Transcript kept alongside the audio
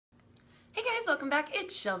Hey guys, welcome back.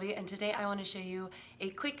 It's Shelby, and today I want to show you a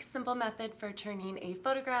quick, simple method for turning a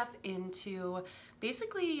photograph into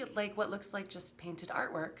basically like what looks like just painted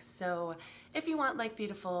artwork. So if you want like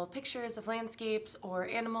beautiful pictures of landscapes or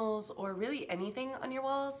animals or really anything on your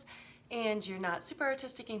walls and you're not super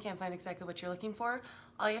artistic and can't find exactly what you're looking for,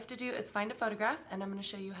 all you have to do is find a photograph, and I'm going to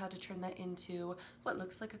show you how to turn that into what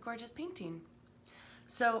looks like a gorgeous painting.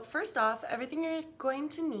 So first off, everything you're going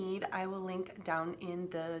to need, I will link down in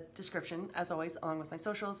the description, as always, along with my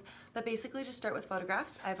socials. But basically just start with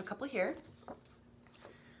photographs. I have a couple here.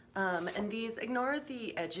 And these, ignore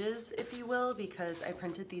the edges, if you will, because I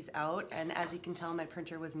printed these out, and as you can tell, my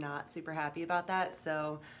printer was not super happy about that.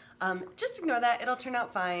 So just ignore that. It'll turn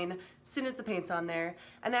out fine as soon as the paint's on there.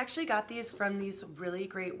 And I actually got these from these really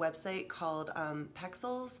great website called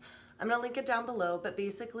Pexels. I'm gonna link it down below, but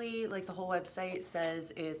basically like the whole website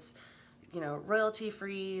says it's, you know, royalty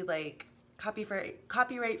free, like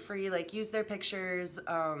copyright free, like use their pictures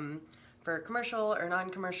for commercial or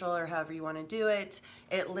non-commercial or however you want to do it.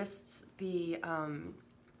 It lists the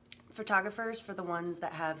photographers for the ones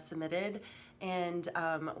that have submitted, and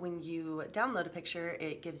when you download a picture,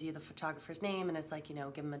 it gives you the photographer's name, and it's like, you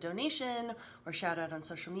know, give them a donation or shout out on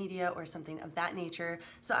social media or something of that nature.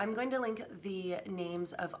 So I'm going to link the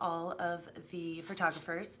names of all of the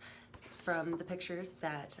photographers from the pictures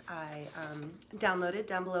that I downloaded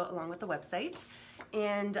down below along with the website.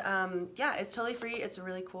 And yeah, it's totally free. It's a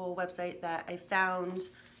really cool website that I found.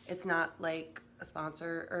 It's not like a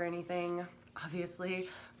sponsor or anything, obviously,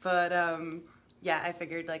 but yeah, I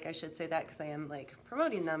figured like I should say that because I am like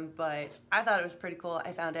promoting them, but I thought it was pretty cool.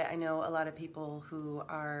 I found it. I know a lot of people who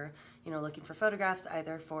are, you know, looking for photographs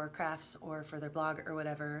either for crafts or for their blog or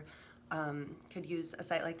whatever, could use a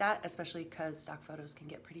site like that, especially because stock photos can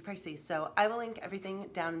get pretty pricey. So I will link everything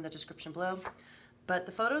down in the description below, but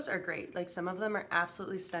the photos are great. Like some of them are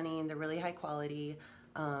absolutely stunning. They're really high quality.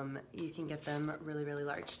 You can get them really, really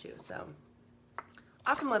large too. So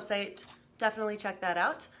awesome website. Definitely check that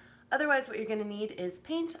out. Otherwise, what you're going to need is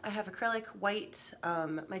paint. I have acrylic, white,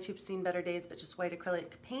 my tube's seen better days, but just white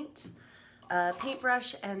acrylic paint,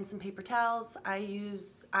 paintbrush, and some paper towels.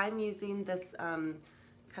 I'm using this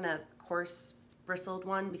kind of coarse bristled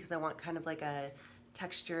one because I want kind of like a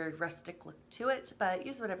textured rustic look to it, but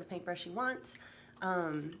use whatever paintbrush you want.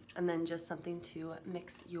 And then just something to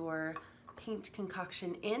mix your paint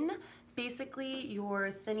concoction in. Basically,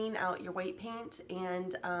 you're thinning out your white paint,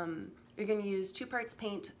 and you're going to use 2 parts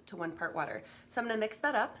paint to 1 part water. So I'm going to mix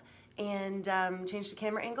that up and change the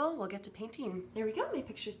camera angle. We'll get to painting. There we go. My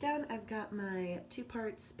picture's down. I've got my 2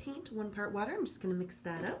 parts paint, 1 part water. I'm just going to mix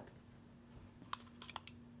that up.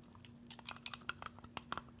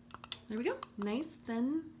 There we go. Nice,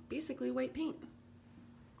 thin, basically white paint.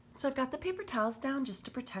 So I've got the paper towels down just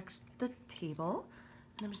to protect the table.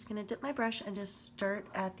 And I'm just going to dip my brush and just start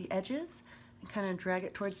at the edges and kind of drag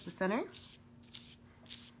it towards the center.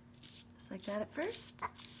 Just like that at first.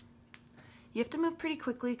 You have to move pretty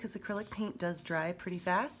quickly because acrylic paint does dry pretty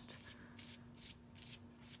fast.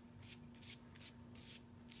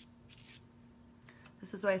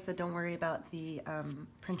 This is why I said don't worry about the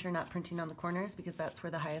printer not printing on the corners, because that's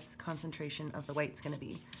where the highest concentration of the white's going to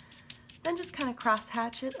be. Then just kind of cross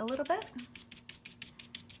hatch it a little bit.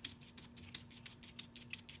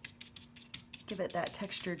 Give it that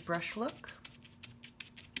textured brush look.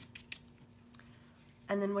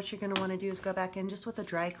 And then what you're going to want to do is go back in just with a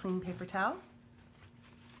dry, clean paper towel.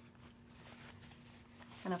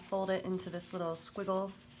 Kind of fold it into this little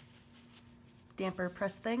squiggle damper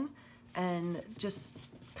press thing and just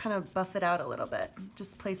kind of buff it out a little bit.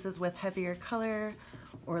 Just places with heavier color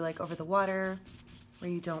or like over the water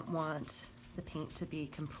where you don't want the paint to be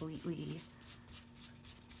completely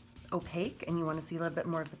opaque and you want to see a little bit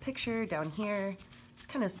more of the picture down here. Just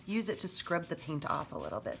kind of use it to scrub the paint off a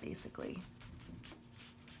little bit, basically.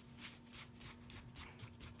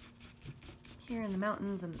 Here in the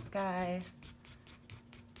mountains and the sky.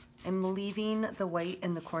 I'm leaving the white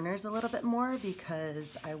in the corners a little bit more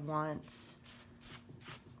because I want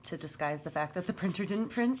to disguise the fact that the printer didn't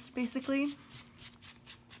print, basically.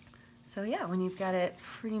 So yeah, when you've got it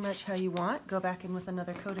pretty much how you want, go back in with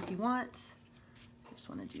another coat if you want. I just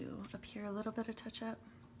want to do up here a little bit of touch up.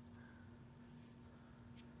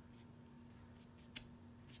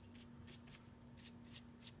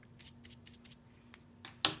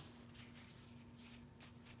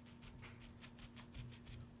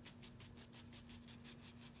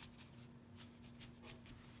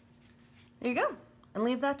 There you go, and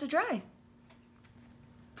leave that to dry.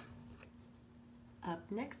 Up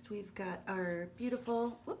next, we've got our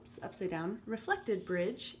beautiful, whoops, upside down, reflected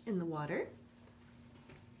bridge in the water.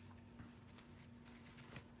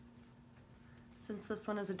 Since this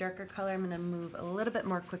one is a darker color, I'm gonna move a little bit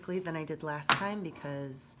more quickly than I did last time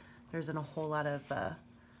because there's a whole lot of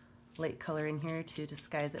light color in here to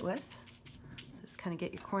disguise it with. Just kind of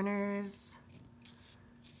get your corners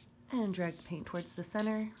and drag the paint towards the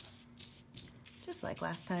center, just like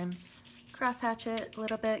last time. Cross hatch it a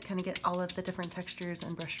little bit, kind of get all of the different textures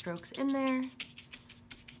and brush strokes in there.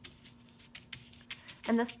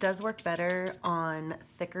 And this does work better on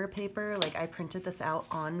thicker paper. Like I printed this out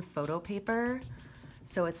on photo paper,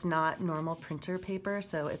 so it's not normal printer paper,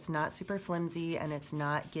 so it's not super flimsy and it's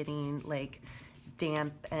not getting like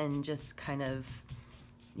damp and just kind of,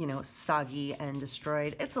 you know, soggy and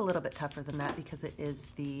destroyed. It's a little bit tougher than that because it is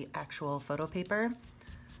the actual photo paper.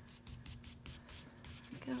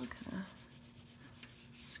 There we go, kind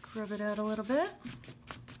of scrub it out a little bit.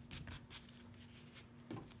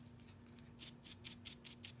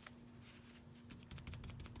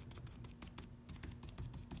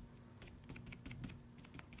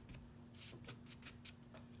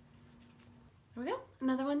 There we go,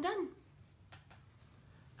 another one done.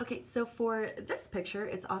 Okay, so for this picture,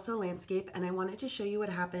 it's also a landscape, and I wanted to show you what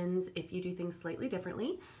happens if you do things slightly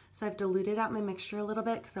differently. So I've diluted out my mixture a little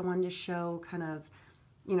bit because I wanted to show kind of,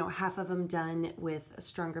 you know, half of them done with a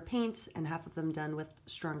stronger paint and half of them done with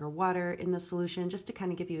stronger water in the solution, just to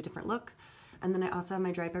kind of give you a different look. And then I also have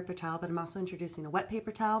my dry paper towel, but I'm also introducing a wet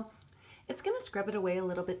paper towel. It's gonna scrub it away a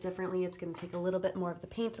little bit differently. It's gonna take a little bit more of the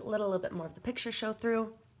paint, a little bit more of the picture show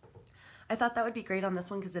through. I thought that would be great on this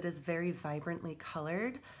one because it is very vibrantly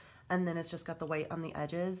colored, and then it's just got the white on the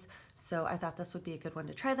edges. So I thought this would be a good one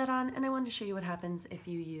to try that on, and I wanted to show you what happens if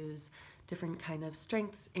you use different kind of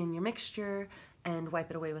strengths in your mixture and wipe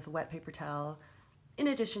it away with a wet paper towel in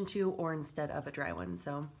addition to or instead of a dry one.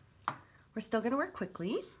 So we're still gonna work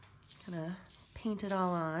quickly. Gonna paint it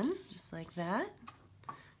all on just like that.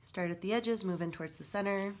 Start at the edges, move in towards the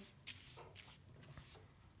center.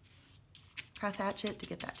 Cross hatch it to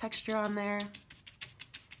get that texture on there.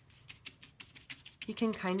 You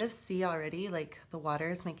can kind of see already like the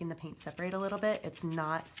water is making the paint separate a little bit. It's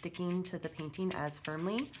not sticking to the painting as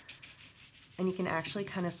firmly. And you can actually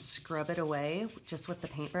kind of scrub it away just with the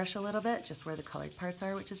paintbrush a little bit, just where the colored parts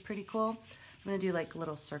are, which is pretty cool. I'm gonna do like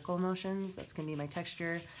little circle motions. That's gonna be my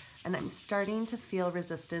texture. And I'm starting to feel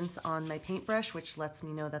resistance on my paintbrush, which lets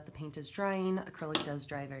me know that the paint is drying. Acrylic does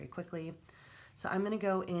dry very quickly. So I'm gonna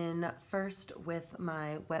go in first with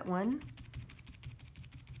my wet one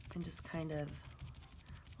and just kind of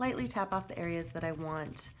lightly tap off the areas that I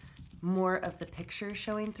want more of the picture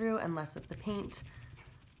showing through and less of the paint.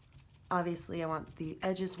 Obviously I want the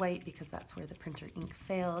edges white because that's where the printer ink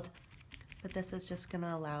failed, but this is just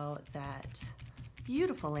gonna allow that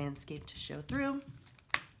beautiful landscape to show through.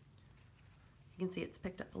 You can see it's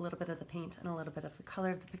picked up a little bit of the paint and a little bit of the color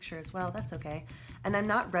of the picture as well. That's okay. And I'm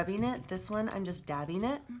not rubbing it. This one, I'm just dabbing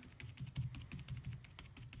it.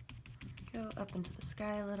 Go up into the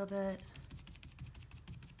sky a little bit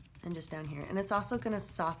and just down here. And it's also gonna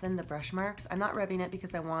soften the brush marks. I'm not rubbing it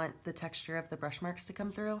because I want the texture of the brush marks to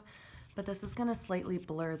come through, but this is gonna slightly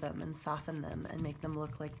blur them and soften them and make them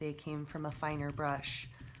look like they came from a finer brush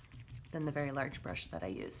than the very large brush that I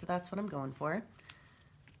use. So that's what I'm going for.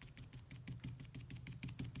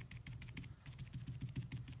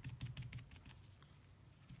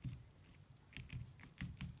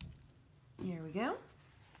 Here we go.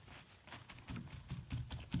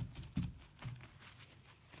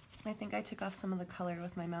 I think I took off some of the color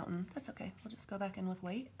with my mountain. That's okay. We'll just go back in with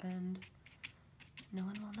white and no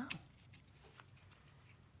one will know.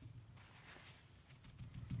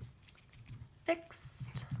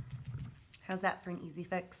 Fixed. How's that for an easy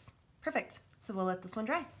fix? Perfect. So we'll let this one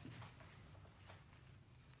dry.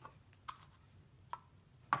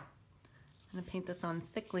 I'm going to paint this on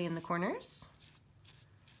thickly in the corners.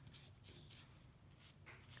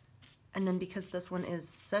 And then because this one is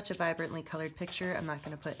such a vibrantly colored picture, I'm not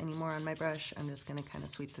gonna put any more on my brush. I'm just gonna kind of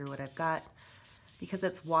sweep through what I've got. Because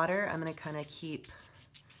it's water, I'm gonna kind of keep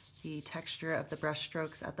the texture of the brush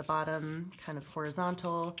strokes at the bottom kind of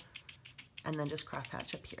horizontal, and then just cross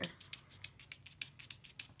hatch up here.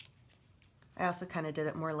 I also kind of did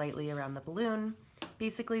it more lightly around the balloon.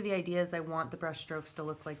 Basically the idea is I want the brush strokes to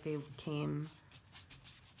look like they came,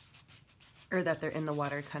 or that they're in the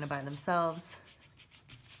water kind of by themselves.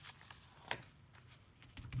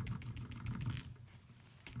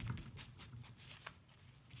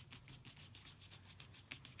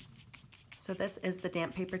 So this is the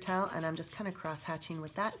damp paper towel, and I'm just kind of cross hatching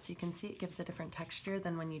with that so you can see it gives a different texture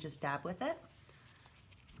than when you just dab with it.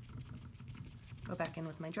 Go back in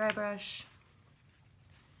with my dry brush.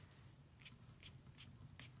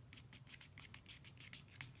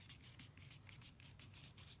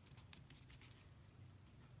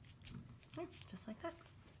 There, just like that.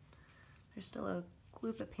 There's still a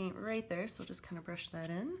gloop of paint right there, so we'll just kind of brush that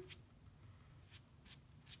in.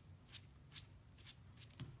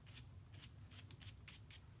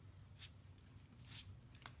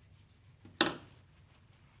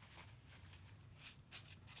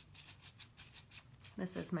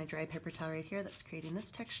 This is my dry paper towel right here that's creating this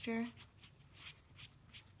texture.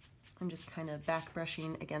 I'm just kind of back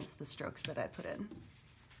brushing against the strokes that I put in.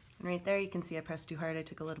 And right there you can see I pressed too hard. I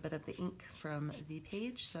took a little bit of the ink from the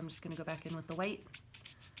page, so I'm just going to go back in with the white,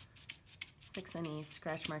 fix any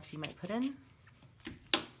scratch marks you might put in,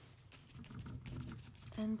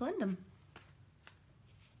 and blend them.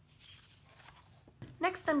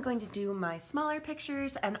 Next, I'm going to do my smaller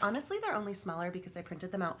pictures, and honestly they're only smaller because I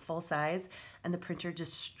printed them out full size and the printer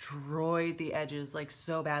destroyed the edges like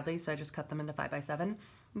so badly, so I just cut them into 5x7. You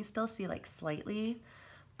can still see like slightly,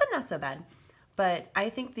 but not so bad. But I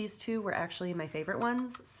think these two were actually my favorite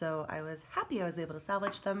ones, so I was happy I was able to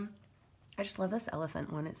salvage them. I just love this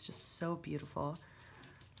elephant one, it's just so beautiful.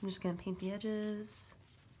 I'm just gonna paint the edges,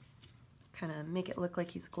 kind of make it look like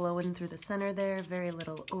he's glowing through the center there, very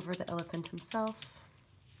little over the elephant himself.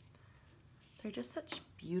 They're just such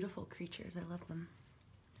beautiful creatures, I love them.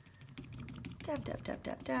 Dab, dab, dab,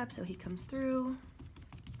 dab, dab, so he comes through.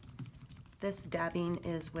 This dabbing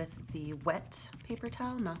is with the wet paper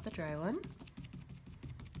towel, not the dry one.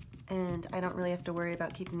 And I don't really have to worry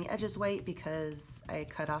about keeping the edges white because I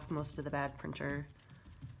cut off most of the bad printer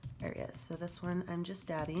areas. So this one I'm just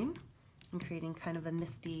dabbing and creating kind of a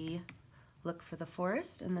misty look for the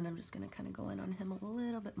forest, and then I'm just gonna kind of go in on him a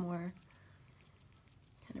little bit more,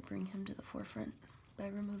 kind of bring him to the forefront by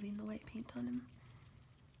removing the white paint on him.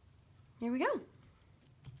 There we go.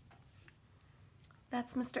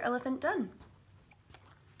 That's Mr. Elephant done.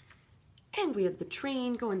 And we have the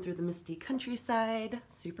train going through the misty countryside.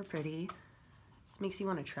 Super pretty. Just makes you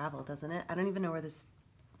want to travel, doesn't it? I don't even know where this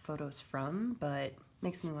photo is from, but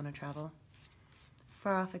makes me want to travel.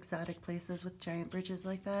 Far off exotic places with giant bridges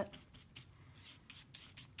like that.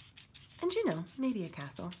 And you know, maybe a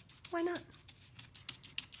castle. Why not?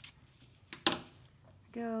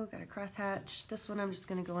 Go, got a crosshatch. This one I'm just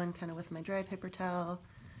gonna go in kind of with my dry paper towel,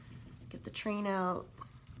 get the train out,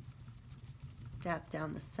 dab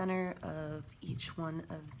down the center of each one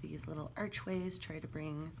of these little archways, try to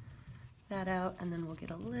bring that out, and then we'll get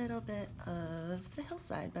a little bit of the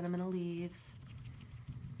hillside, but I'm gonna leave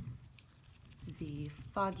the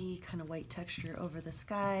foggy kind of white texture over the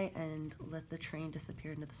sky and let the train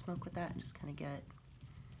disappear into the smoke with that and just kind of get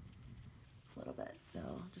a little bit. So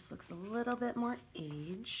just looks a little bit more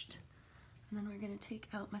aged. And then we're gonna take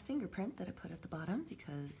out my fingerprint that I put at the bottom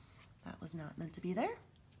because that was not meant to be there.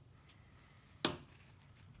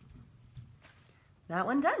 That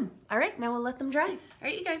one done. All right, now we'll let them dry. All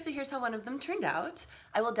right, you guys, so here's how one of them turned out.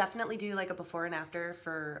 I will definitely do like a before and after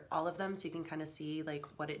for all of them so you can kind of see like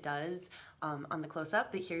what it does on the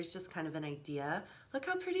close-up, but here's just kind of an idea. Look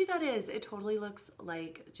how pretty that is. It totally looks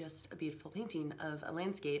like just a beautiful painting of a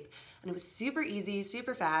landscape, and it was super easy,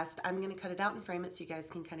 super fast. I'm gonna cut it out and frame it so you guys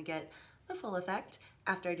can kind of get the full effect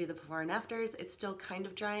after I do the before and afters. It's still kind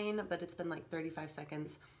of drying, but it's been like 35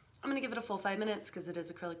 seconds. I'm gonna give it a full 5 minutes because it is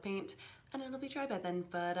acrylic paint and it'll be dry by then.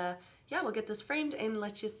 But yeah, we'll get this framed and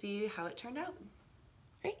let you see how it turned out.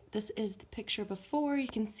 Right, this is the picture before. You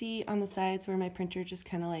can see on the sides where my printer just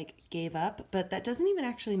kind of like gave up, but that doesn't even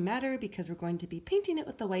actually matter because we're going to be painting it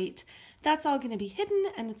with the white. That's all gonna be hidden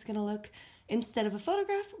and it's gonna look, instead of a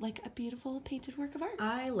photograph, like a beautiful painted work of art.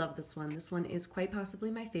 I love this one. This one is quite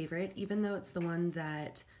possibly my favorite, even though it's the one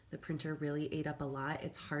that the printer really ate up a lot.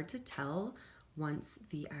 It's hard to tell once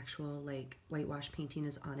the actual like whitewash painting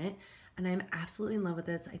is on it, and I'm absolutely in love with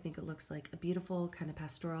this. I think it looks like a beautiful kind of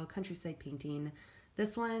pastoral countryside painting.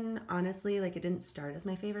 This one, honestly, like it didn't start as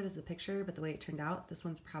my favorite as the picture, but the way it turned out, this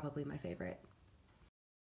one's probably my favorite.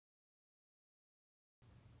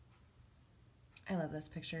 I love this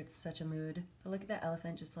picture. It's such a mood. But look at that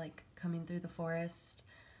elephant just like coming through the forest.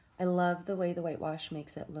 I love the way the whitewash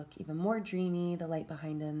makes it look even more dreamy. The light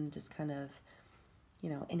behind him just kind of, you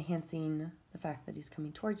know, enhancing the fact that he's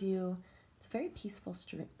coming towards you. It's a very peaceful,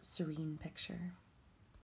 serene picture.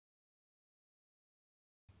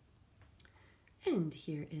 And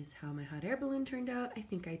here is how my hot air balloon turned out. I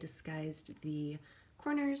think I disguised the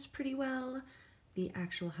corners pretty well. The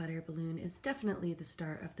actual hot air balloon is definitely the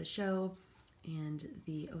star of the show, and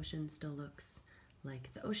the ocean still looks like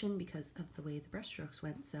the ocean because of the way the brush strokes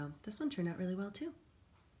went, so this one turned out really well too.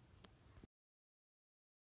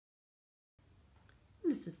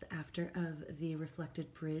 This is the after of the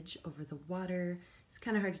reflected bridge over the water. It's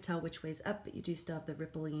kind of hard to tell which way's up, but you do still have the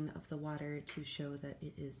rippling of the water to show that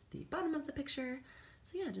it is the bottom of the picture.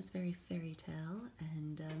 So yeah, just very fairy tale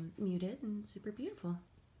and muted and super beautiful.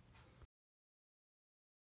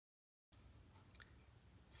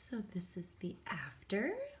 So this is the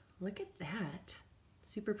after. Look at that.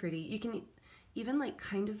 Super pretty. You can even like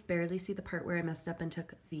kind of barely see the part where I messed up and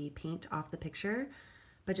took the paint off the picture,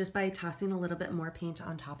 but just by tossing a little bit more paint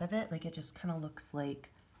on top of it, like it just kind of looks like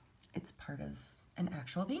it's part of an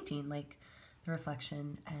actual painting, like the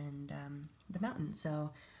reflection and the mountain.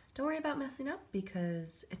 So don't worry about messing up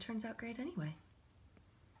because it turns out great anyway.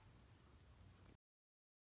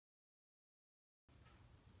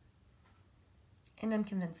 And I'm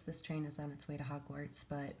convinced this train is on its way to Hogwarts,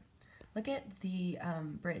 but look at the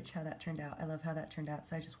bridge, how that turned out. I love how that turned out.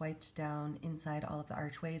 So I just wiped down inside all of the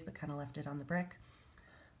archways, but kind of left it on the brick.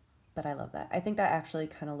 But I love that. I think that actually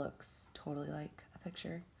kind of looks totally like a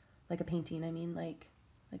picture, like a painting, I mean, like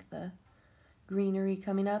the greenery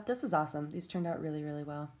coming up. This is awesome. These turned out really, really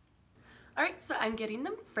well. All right, so I'm getting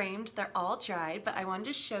them framed. They're all dried, but I wanted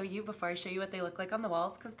to show you before I show you what they look like on the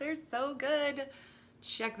walls because they're so good.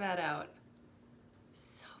 Check that out.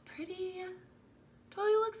 So pretty.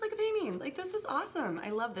 Totally looks like a painting. Like, this is awesome.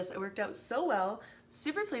 I love this. It worked out so well.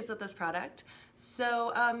 Super pleased with this product.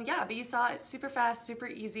 So yeah, but you saw it's super fast, super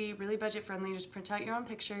easy, really budget friendly. Just print out your own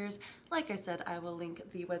pictures. Like I said, I will link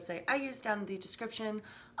the website I use down in the description,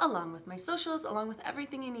 along with my socials, along with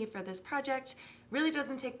everything you need for this project. Really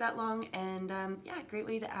doesn't take that long, and yeah, great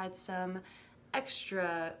way to add some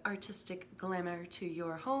extra artistic glamour to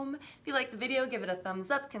your home. If you like the video, give it a thumbs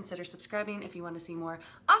up. Consider subscribing if you want to see more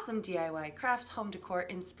awesome DIY crafts, home decor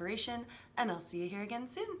inspiration, and I'll see you here again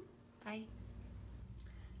soon. Bye.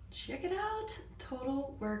 Check it out.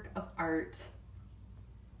 Total work of art.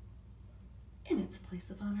 In its place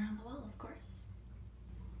of honor on the wall, of course.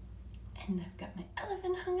 And I've got my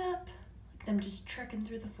elephant hung up. Look at him just trekking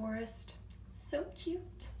through the forest. So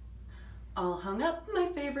cute. All hung up, my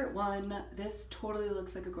favorite one. This totally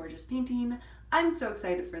looks like a gorgeous painting. I'm so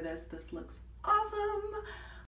excited for this. This looks awesome.